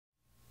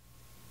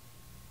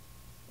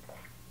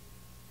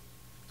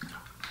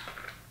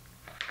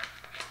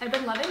I've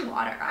been loving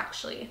water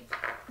actually.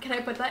 Can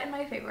I put that in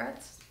my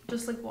favorites?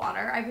 Just like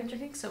water. I've been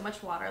drinking so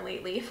much water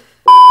lately.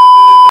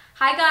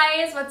 Hi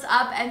guys, what's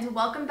up and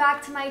welcome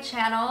back to my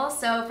channel.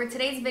 So for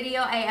today's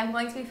video, I am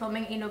going to be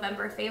filming a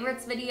November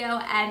favorites video,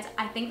 and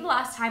I think the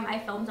last time I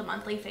filmed a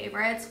monthly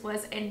favorites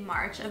was in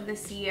March of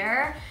this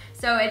year.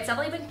 So it's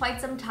definitely been quite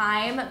some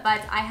time,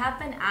 but I have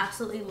been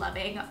absolutely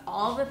loving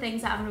all the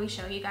things that I'm going to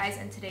be showing you guys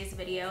in today's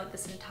video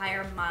this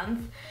entire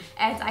month.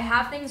 And I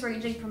have things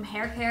ranging from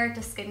hair care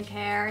to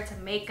skincare to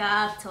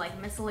makeup to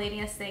like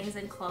miscellaneous things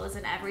and clothes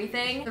and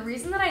everything. The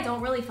reason that I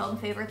don't really film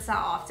favorites that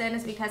often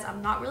is because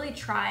I'm not really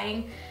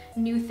trying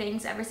new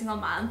things every single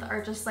month,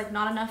 or just like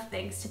not enough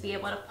things to be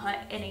able to put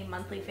in a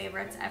monthly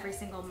favorites every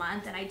single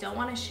month, and I don't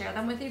want to share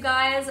them with you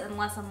guys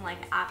unless I'm like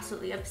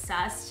absolutely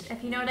obsessed,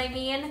 if you know what I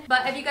mean.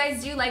 But if you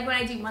guys do like when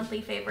I do monthly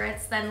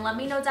favorites, then let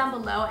me know down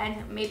below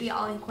and maybe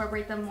I'll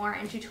incorporate them more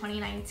into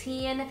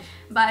 2019.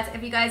 But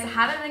if you guys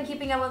haven't been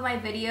keeping up with my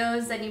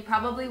videos, then you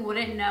probably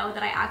wouldn't know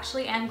that I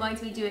actually am going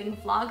to be doing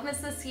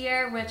Vlogmas this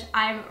year, which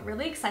I'm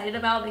really excited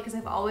about because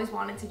I've always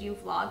wanted to do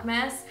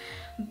Vlogmas.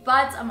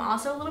 But I'm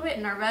also a little bit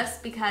nervous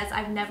because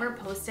I've never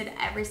posted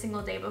every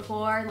single day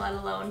before, let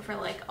alone for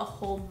like a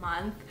whole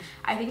month.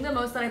 I think the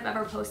most that I've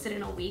ever posted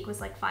in a week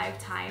was like 5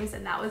 times,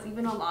 and that was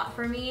even a lot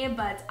for me,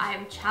 but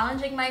I'm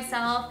challenging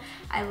myself.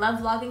 I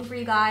love vlogging for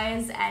you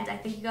guys, and I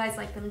think you guys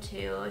like them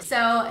too.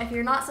 So if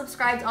you're not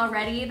subscribed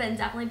already, then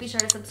definitely be sure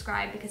to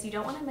subscribe because you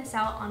don't want to miss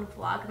out on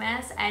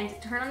Vlogmas, and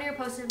turn on your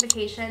post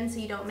notifications so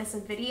you don't miss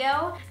a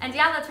video. And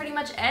yeah, that's pretty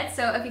much it.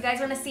 So if you guys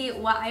want to see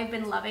what I've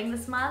been loving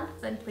this month,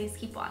 then please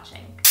keep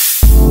watching.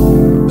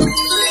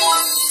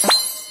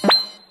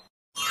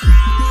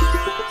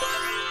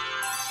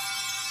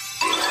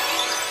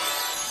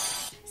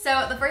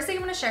 So the first thing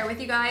I'm going to share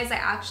with you guys, I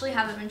actually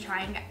haven't been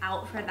trying it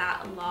out for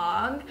that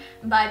long,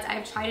 but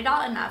I've tried it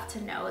out enough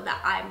to know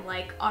that I'm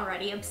like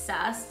already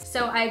obsessed.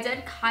 So I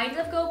did kind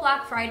of go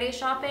Black Friday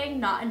shopping,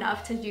 not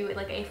enough to do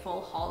like a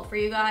full haul for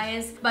you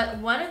guys. But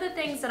one of the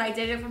things that I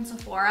did get from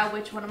Sephora,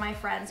 which one of my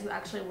friends who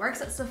actually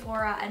works at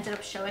Sephora ended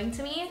up showing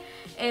to me,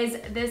 is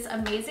this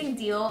amazing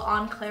deal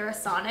on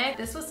CLARISONIC.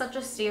 This was such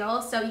a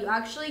steal. So you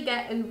actually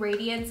get a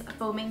Radiance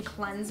Foaming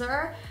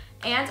Cleanser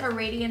and a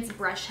Radiance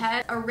brush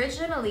head.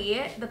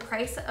 Originally, the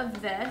price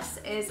of this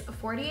is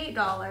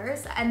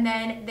 $48, and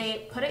then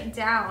they put it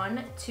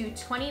down to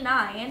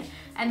 $29,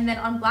 and then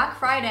on Black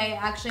Friday, I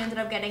actually ended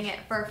up getting it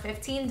for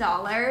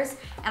 $15,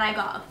 and I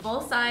got a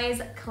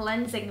full-size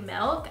cleansing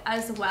milk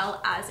as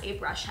well as a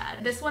brush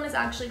head. This one is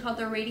actually called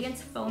the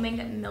Radiance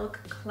Foaming Milk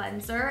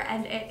Cleanser,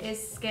 and it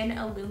is skin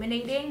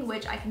illuminating,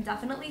 which I can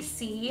definitely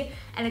see,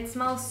 and it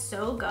smells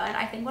so good.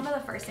 I think one of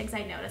the first things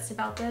I noticed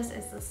about this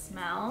is the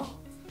smell.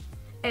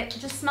 It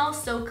just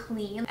smells so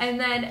clean. And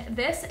then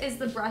this is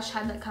the brush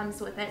head that comes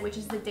with it, which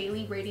is the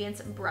Daily Radiance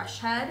brush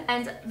head.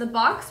 And the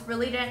box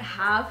really didn't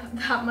have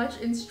that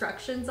much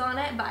instructions on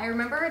it, but I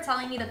remember it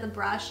telling me that the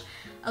brush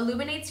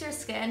illuminates your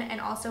skin and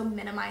also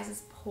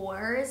minimizes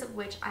pores,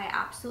 which I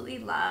absolutely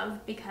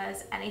love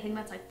because anything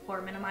that's like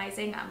pore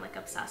minimizing, I'm like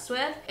obsessed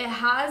with. It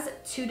has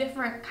 2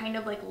 different kind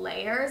of like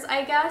layers,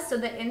 I guess. So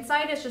the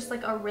inside is just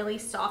like a really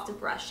soft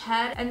brush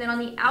head, and then on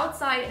the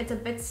outside it's a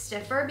bit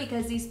stiffer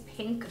because these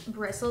pink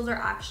bristles are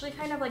actually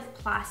kind of like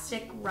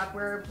plastic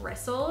rubber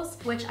bristles,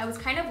 which I was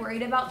kind of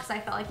worried about because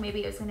I felt like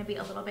maybe it was going to be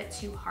a little bit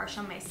too harsh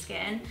on my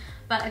skin,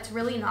 but it's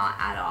really not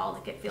at all.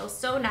 Like, it feels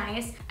so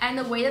nice, and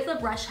the way that the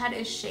brush head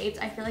is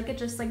shaped, I feel like it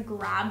just like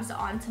grabs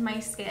onto my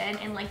skin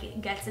and like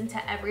it gets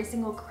into every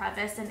single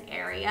crevice and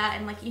area,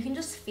 and like you can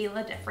just feel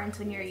a difference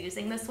when you're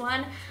using this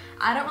one.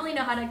 I don't really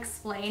know how to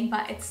explain,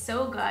 but it's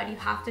so good. You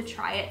have to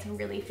try it to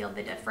really feel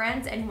the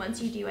difference, and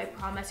once you do, I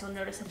promise you'll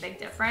notice a big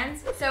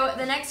difference. So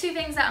the next 2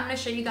 things that I'm going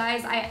to show you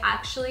guys, I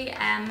actually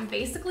am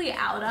basically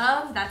out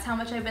of. That's how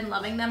much I've been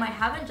loving them. I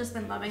haven't just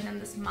been loving them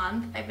this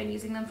month. I've been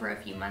using them for a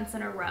few months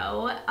in a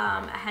row,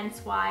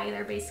 hence why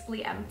they're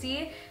basically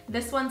empty.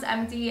 This one's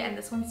empty and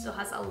this one still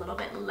has a little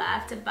bit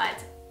left,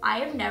 but I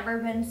have never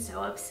been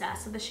so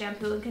obsessed with the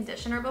shampoo and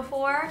conditioner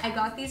before. I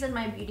got these in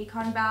my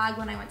Bodycon bag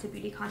when I went to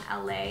Bodycon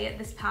LA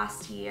this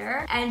past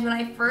year. And when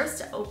I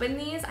first opened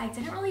these, I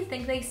didn't really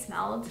think they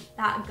smelled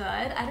that good.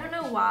 I don't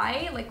know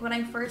why. Like, when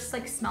I first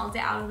like smelled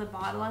it out of the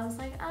bottle, I was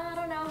like, I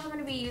don't know if I'm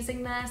gonna be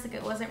using this. Like,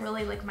 it wasn't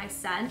really like my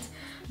scent.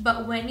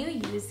 But when you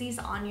use these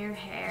on your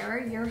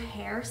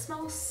hair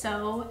smells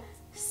so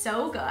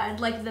good,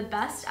 like the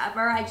best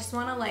ever. I just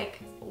want to like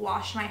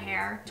wash my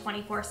hair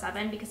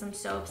 24/7 because I'm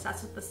so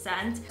obsessed with the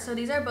scent. So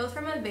these are both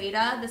from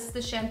Aveda. This is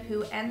the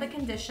shampoo and the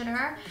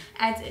conditioner,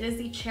 and it is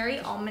the Cherry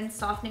Almond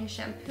Softening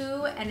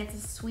Shampoo, and it's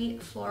a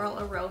sweet floral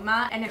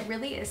aroma, and it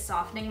really is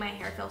softening. My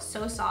hair feels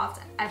so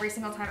soft every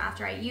single time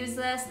after I use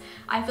this.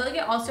 I feel like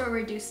it also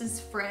reduces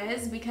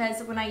frizz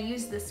because when I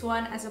use this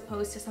one as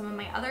opposed to some of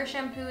my other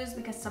shampoos,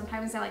 because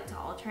sometimes I like to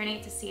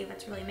alternate to see if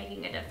it's really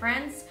making a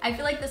difference, I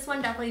feel like this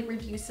one definitely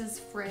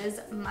reduces frizz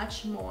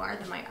much more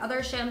than my other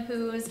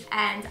shampoos,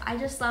 and and I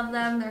just love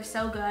them. They're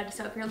so good.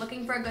 So if you're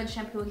looking for a good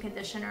shampoo and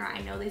conditioner,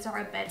 I know these are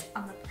a bit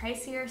on the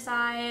pricier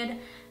side,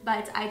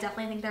 but I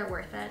definitely think they're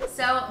worth it.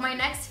 So my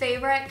next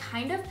favorite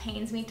kind of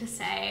pains me to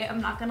say,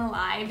 I'm not gonna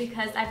lie,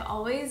 because I've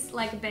always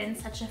like been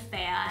such a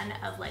fan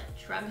of like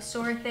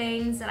drugstore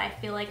things that I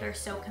feel like are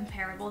so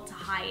comparable to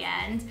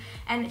high end.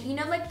 And you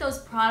know, like those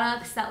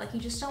products that like you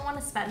just don't want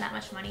to spend that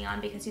much money on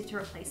because you have to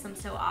replace them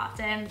so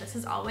often. This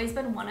has always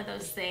been one of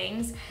those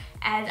things,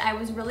 and I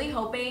was really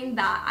hoping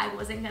that I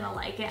wasn't gonna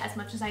like it as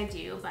much as I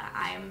do, but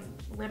I'm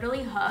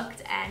literally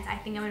hooked, and I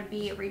think I'm gonna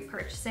be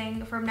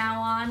repurchasing from now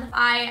on.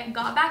 I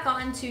got back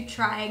on to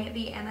trying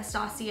the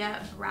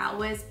Anastasia Brow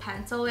Wiz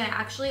pencil, and I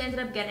actually ended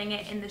up getting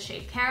it in the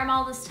shade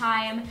Caramel this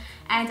time,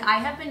 and I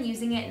have been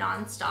using it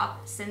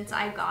non-stop since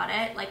I got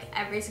it, like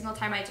every single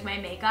time I do my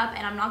makeup,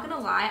 and I'm not gonna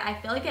lie, I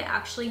feel like it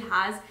actually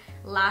has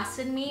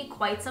lasted me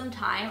quite some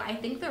time. I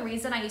think the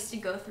reason I used to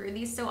go through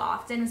these so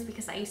often is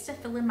because I used to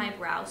fill in my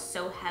brows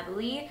so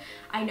heavily.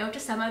 I know to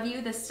some of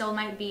you this still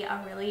might be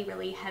a really,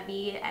 really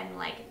heavy and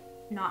like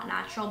not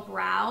natural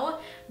brow,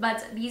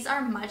 but these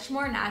are much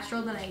more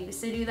natural than I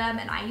used to do them,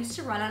 and I used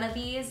to run out of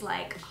these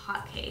like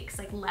hotcakes,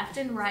 like left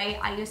and right.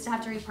 I used to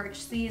have to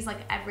repurchase these like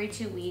every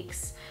 2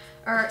 weeks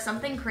or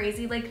something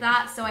crazy like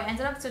that. So I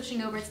ended up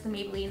switching over to the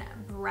Maybelline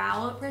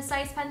Brow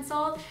Precise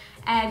pencil,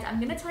 and I'm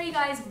gonna tell you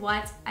guys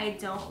what I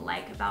don't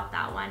like about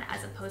that one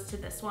as opposed to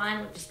this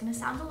one, which is gonna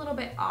sound a little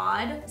bit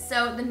odd.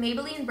 So the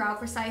Maybelline Brow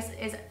Precise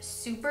is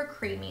super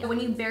creamy. When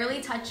you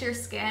barely touch your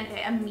skin,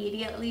 it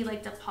immediately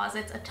like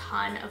deposits a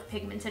ton of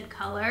pigmented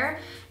color,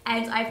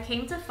 and I've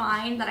came to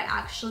find that I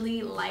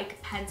actually like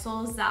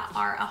pencils that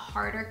are a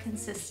harder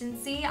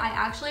consistency. I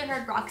actually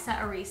heard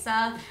Roxette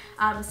Arisa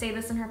say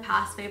this in her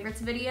past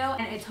favorites video,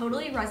 and it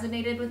totally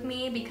resonated with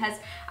me because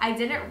I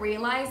didn't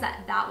realize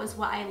that that was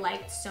what I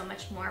liked so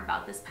much more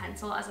about this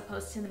pencil as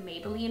opposed to the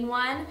Maybelline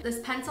one. This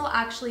pencil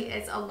actually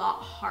is a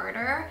lot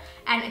harder,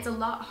 and it's a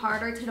lot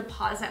harder to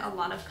deposit a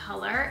lot of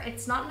color.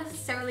 It's not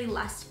necessarily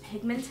less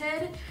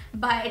pigmented,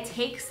 but it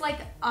takes like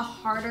a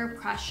harder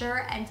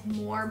pressure and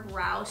more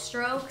brow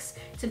strokes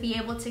to be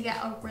able to get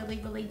a really,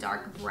 really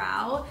dark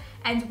brow.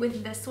 And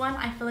with this one,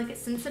 I feel like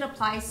since it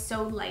applies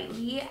so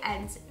lightly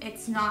and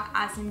it's not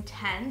as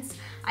intense,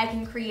 I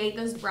can create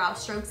those brow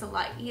strokes a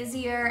lot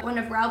easier. When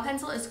a brow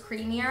pencil is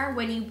creamier,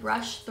 when you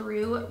brush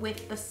through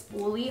with the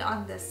spoolie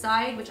on this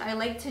side, which I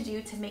like to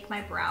do to make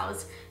my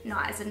brows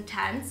not as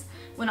intense,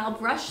 when I'll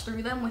brush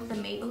through them with the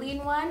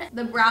Maybelline one,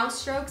 the brow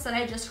strokes that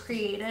I just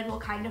created will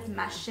kind of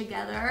mesh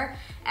together.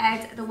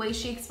 And the way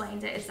she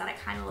explained it is that it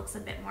kind of looks a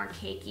bit more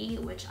cakey,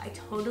 which I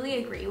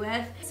totally agree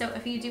with. So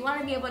if you do want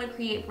to be able to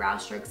create brow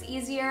strokes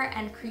easier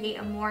and create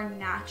a more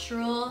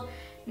natural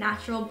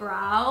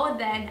brow,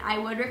 then I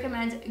would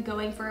recommend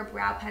going for a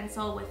brow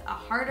pencil with a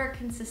harder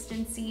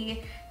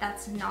consistency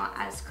that's not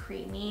as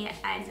creamy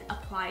and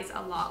applies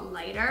a lot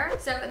lighter.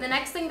 So the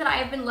next thing that I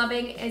have been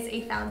loving is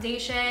a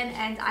foundation,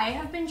 and I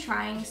have been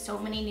trying so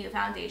many new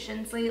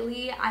foundations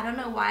lately. I don't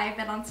know why I've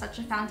been on such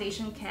a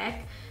foundation kick,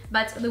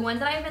 but the one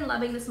that I've been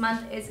loving this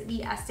month is the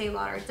Estée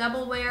Lauder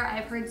Double Wear.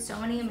 I've heard so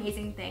many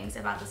amazing things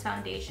about this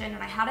foundation,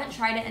 and I hadn't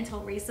tried it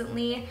until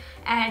recently,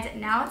 and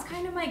now it's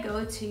kind of my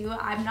go-to.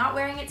 I'm not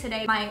wearing it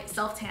today. My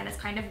self-tan is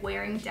kind of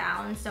wearing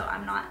down, so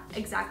I'm not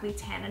exactly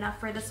tan enough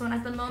for this one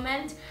at the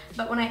moment,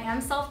 but when I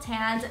am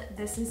self-tanned,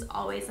 this is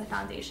always the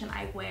foundation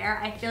I wear.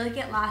 I feel like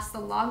it lasts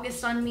the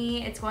longest on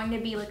me. It's going to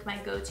be like my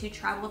go-to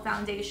travel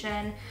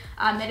foundation.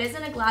 It is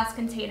in a glass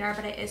container,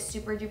 but it is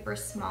super duper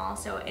small,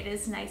 so it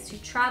is nice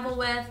to travel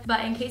with.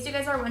 But in case you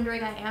guys are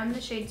wondering, I am in the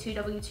shade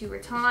 2W2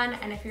 Raton,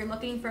 and if you're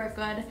looking for a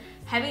good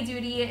heavy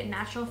duty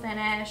natural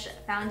finish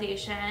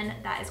foundation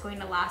that is going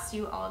to last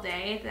you all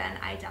day, then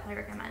I definitely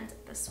recommend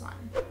this one.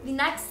 The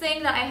next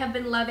thing that I have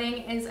been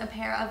loving is a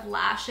pair of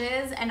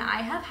lashes, and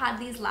I have had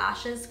these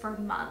lashes for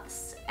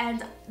months,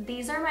 and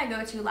these are my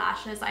go-to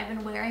lashes. I've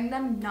been wearing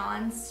them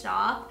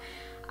non-stop.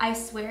 I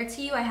swear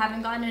to you, I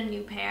haven't gotten a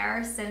new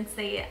pair since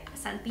they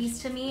sent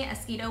these to me.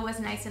 Esqido was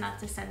nice enough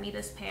to send me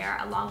this pair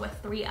along with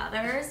 3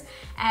 others,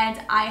 and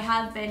I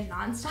have been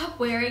non-stop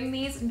wearing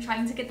these and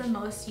trying to get the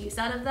most use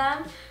out of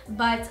them,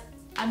 but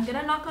I'm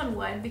gonna knock on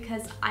wood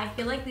because I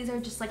feel like these are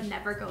just like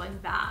never going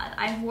bad.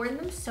 I've worn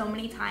them so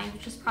many times,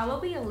 which is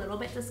probably a little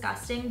bit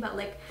disgusting, but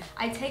like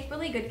I take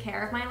really good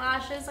care of my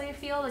lashes. I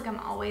feel like I'm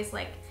always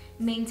like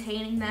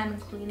maintaining them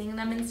and cleaning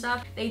them and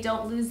stuff. They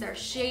don't lose their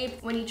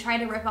shape. When you try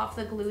to rip off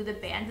the glue, the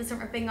band isn't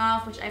ripping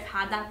off, which I've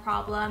had that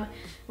problem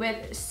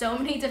with so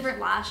many different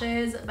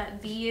lashes,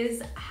 but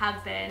these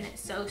have been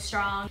so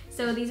strong.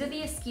 So these are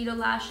the Esqido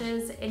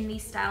lashes in the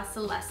style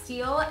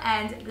Celestial,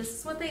 and this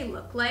is what they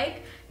look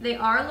like. They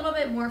are a little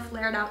bit more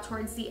flared out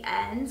towards the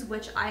end,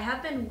 which I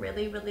have been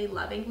really, really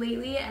loving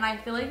lately, and I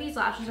feel like these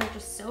lashes are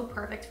just so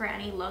perfect for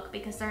any look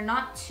because they're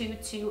not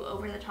too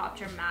over the top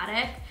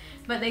dramatic,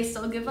 but they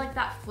still give like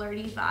that flirty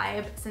flirty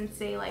vibe since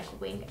they like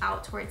wing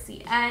out towards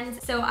the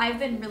end. So I've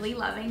been really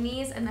loving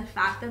these, and the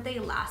fact that they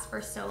last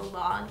for so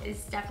long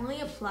is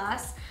definitely a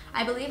plus.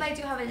 I believe I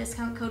do have a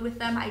discount code with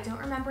them. I don't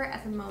remember it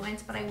at the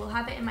moment, but I will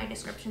have it in my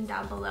description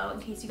down below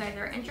in case you guys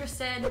are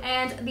interested.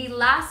 And the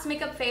last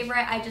makeup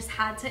favorite I just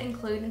had to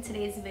include in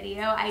today's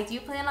video. I do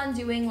plan on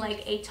doing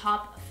like a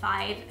top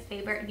 5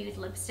 favorite nude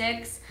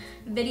lipsticks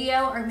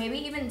video, or maybe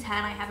even 10.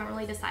 I haven't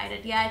really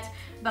decided yet,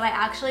 but I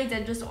actually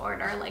did just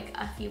order like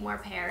a few more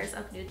pairs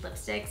of nude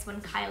lipsticks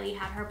when Kylie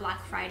had her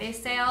Black Friday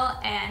sale,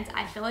 and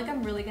I feel like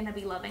I'm really gonna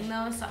be loving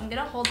those. So I'm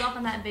gonna hold off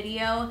on that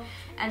video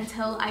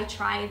until I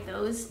try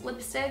those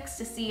lipsticks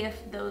to see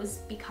if those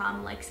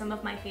become like some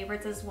of my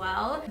favorites as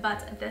well.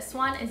 But this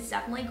one is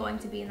definitely going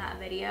to be in that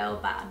video,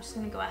 but I'm just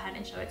gonna go ahead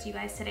and show it to you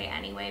guys today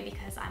anyway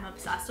because I'm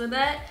obsessed with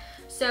it.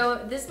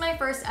 So this is my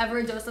first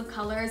ever Dose of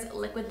Colors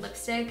liquid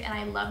lipstick, and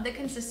I love the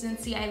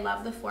consistency, I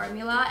love the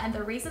formula, and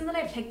the reason that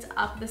I picked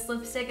up this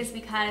lipstick is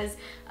because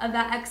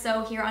Aveda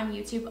XO here on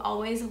YouTube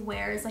always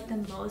wears like the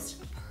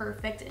most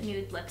perfect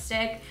nude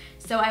lipstick.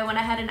 So I went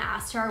ahead and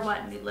asked her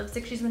what nude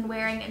lipstick she's been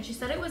wearing, and she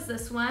said it was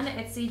this one.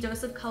 It's the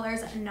Dose of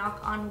Colors Knock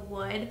on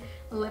Wood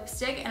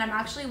lipstick, and I'm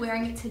actually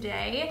wearing it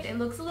today. It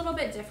looks a little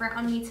bit different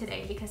on me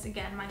today because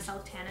again, my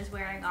self-tan is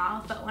wearing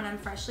off, but when I'm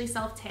freshly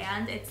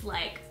self-tanned, it's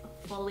like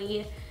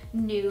fully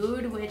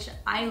nude, which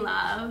I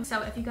love.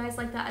 So if you guys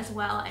like that as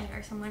well and you're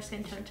a similar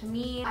skin tone to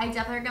me, I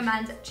definitely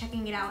recommend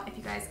checking it out if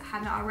you guys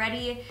haven't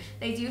already.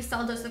 They do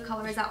sell Dose of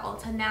Colors at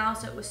Ulta now,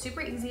 so it was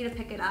super easy to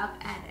pick it up,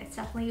 and it's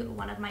definitely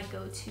one of my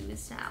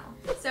go-tos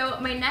now. So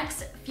my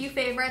next few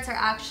favorites are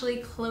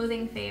actually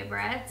clothing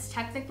favorites.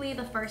 Technically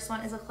the first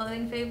one is a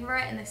clothing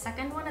favorite, and the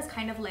second one is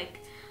kind of like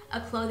a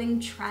clothing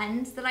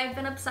trend that I've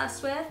been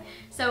obsessed with.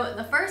 So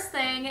the first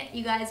thing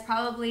you guys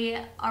probably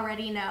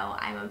already know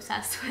I'm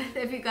obsessed with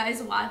if you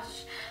guys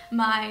watched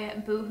my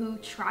Boohoo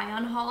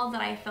try-on haul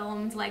that I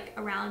filmed like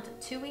around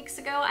 2 weeks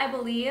ago, I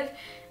believe.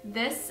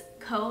 This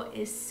coat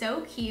is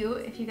so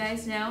cute. If you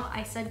guys know,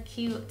 I said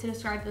cute to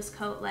describe this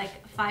coat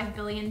like 5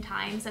 billion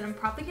times, and I'm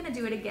probably gonna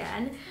do it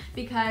again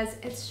because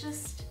it's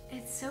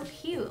so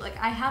cute. Like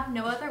I have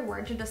no other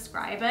word to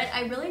describe it.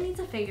 I really need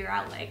to figure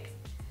out like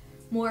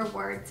more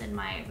words in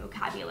my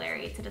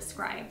vocabulary to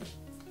describe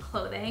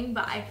clothing,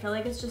 but I feel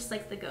like it's just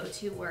like the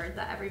go-to word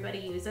that everybody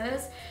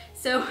uses.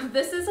 So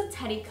this is a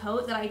teddy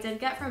coat that I did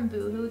get from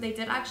Boohoo. They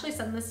did actually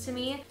send this to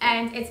me,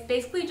 and it's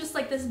basically just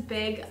like this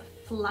big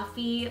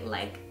fluffy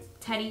like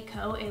teddy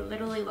coat. It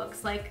literally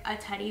looks like a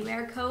teddy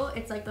bear coat.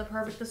 It's like the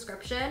perfect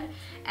description,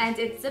 and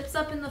it zips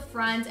up in the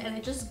front and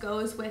it just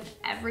goes with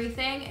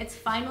everything. It's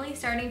finally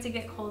starting to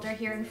get colder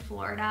here in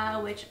Florida,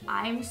 which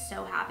I'm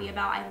so happy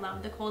about. I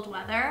love the cold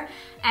weather,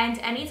 and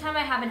anytime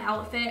I have an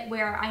outfit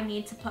where I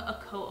need to put a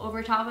coat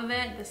over top of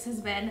it, this has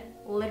been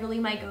literally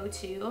my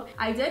go-to.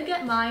 I did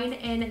get mine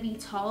in the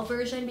tall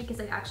version because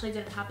I actually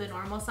didn't have the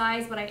normal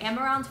size, but I am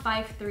around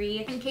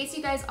 5'3". In case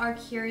you guys are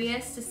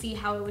curious to see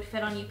how it would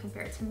fit on you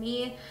compared to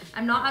me,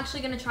 I'm not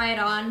actually gonna try it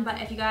on,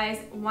 but if you guys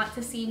want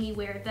to see me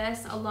wear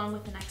this along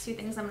with the next few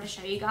things I'm gonna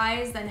show you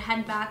guys, then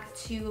head back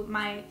to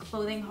my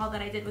clothing haul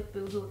that I did with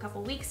Boohoo a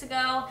couple weeks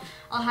ago.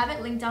 I'll have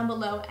it linked down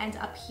below and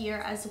up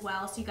here as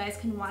well, so you guys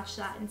can watch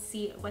that and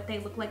see what they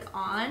look like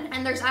on.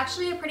 And there's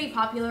actually a pretty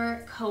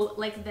popular coat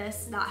like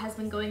this that has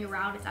been going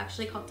around. It's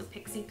actually called the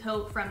Pixie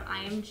coat from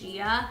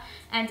IMGA,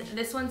 and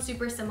this one's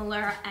super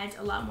similar and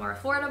a lot more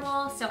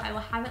affordable, so I will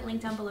have it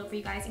linked down below for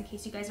you guys in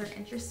case you guys are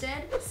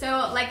interested.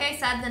 So like I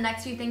said, the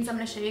next few things I'm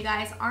going to show you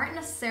guys aren't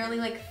necessarily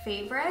like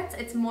favorites.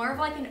 It's more of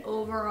like an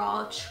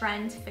overall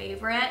trend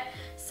favorite.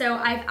 So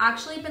I've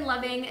actually been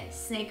loving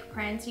snake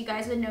prints. You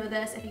guys would know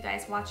this if you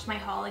guys watched my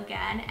haul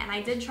again, and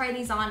I did try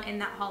these on in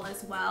that haul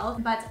as well,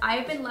 but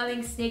I've been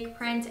loving snake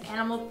print,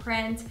 animal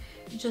print,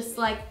 just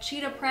like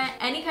cheetah print,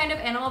 any kind of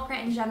animal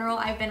print in general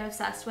I've been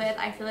obsessed with.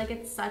 I feel like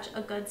it's such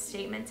a good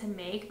statement to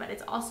make, but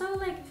it's also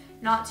like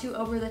not too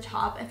over the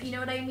top, if you know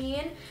what I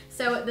mean.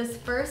 So this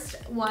first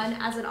one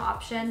as an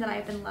option that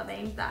I've been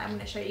loving that I'm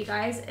gonna show you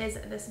guys is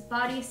this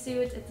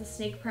bodysuit. It's a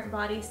snake print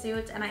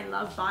bodysuit, and I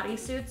love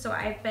bodysuits, so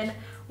I've been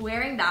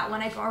wearing that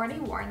one. I've already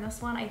worn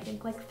this one I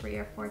think like 3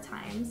 or 4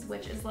 times,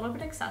 which is a little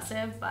bit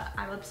excessive, but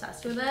I'm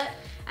obsessed with it.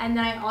 And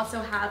then I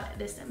also have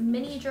this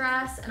mini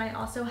dress, and I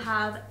also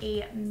have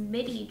a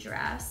midi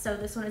dress. So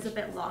this one is a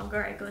bit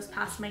longer, it goes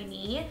past my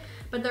knee,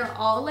 but they're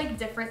all like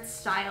different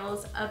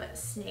styles of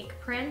snake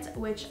print,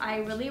 which I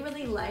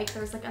really like.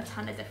 There's like a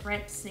ton of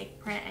different snake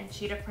print and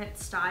cheetah print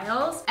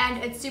styles,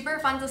 and it's super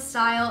fun to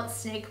style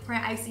snake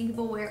print. I've seen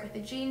people wear it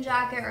with a jean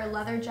jacket or a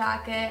leather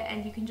jacket,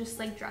 and you can just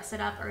like dress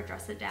it up or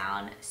dress it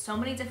down so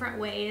many different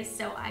ways.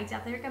 So I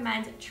definitely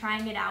recommend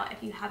trying it out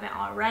if you haven't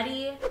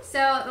already.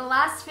 So the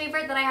last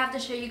favorite that I have to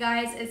show you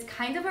guys is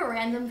kind of a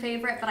random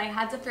favorite, but I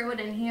had to throw it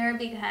in here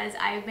because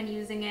I've been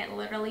using it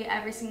literally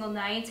every single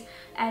night,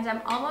 and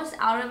I'm almost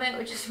out of it,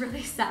 which is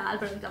really sad,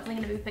 but I'm definitely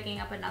gonna be picking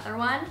up another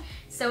one.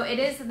 So it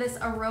is this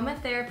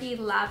Aromatherapy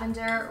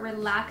Lavender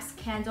Relax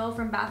Candle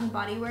from Bath &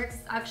 Body Works.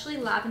 It's actually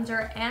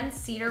lavender and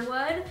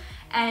cedarwood,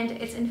 and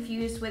it's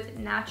infused with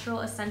natural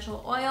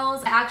essential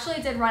oils. I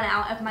actually did run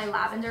out of my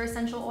lavender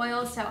essential essential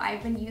oil, so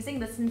I've been using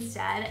this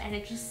instead, and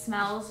it just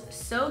smells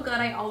so good.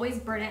 I always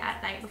burn it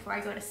at night before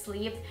I go to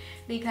sleep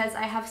because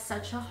I have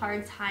such a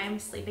hard time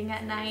sleeping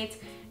at night.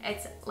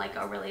 It's like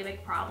a really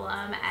big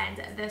problem,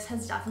 and this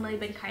has definitely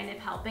been kind of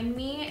helping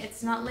me.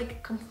 It's not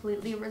like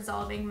completely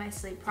resolving my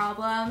sleep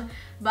problem,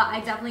 but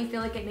I definitely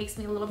feel like it makes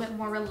me a little bit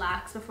more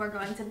relaxed before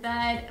going to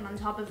bed, and on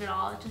top of it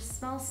all, it just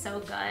smells so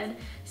good.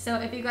 So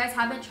if you guys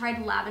haven't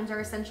tried lavender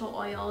essential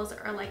oils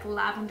or like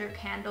lavender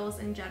candles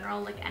in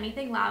general, like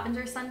anything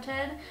lavender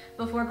scented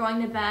before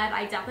going to bed,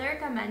 I definitely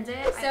recommend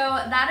it. So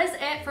that is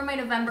it for my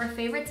November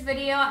favorites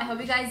video. I hope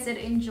you guys did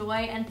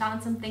enjoy and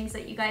found some things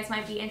that you guys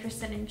might be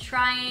interested in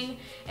trying.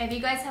 If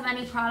you guys have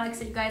any products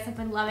that you guys have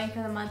been loving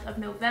for the month of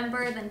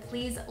November, then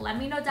please let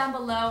me know down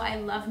below. I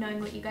love knowing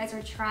what you guys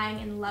are trying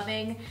and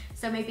loving,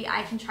 so maybe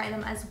I can try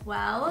them as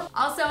well.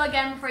 Also,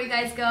 again, before you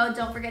guys go,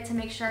 don't forget to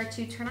make sure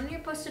to turn on your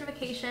post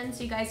notifications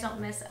so you guys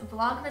don't miss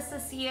Vlogmas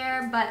this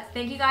year. But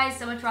thank you guys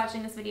so much for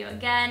watching this video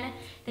again.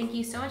 Thank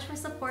you so much for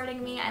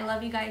supporting me. I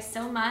love you guys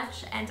so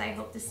much, and I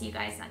hope to see you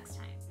guys next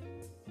time.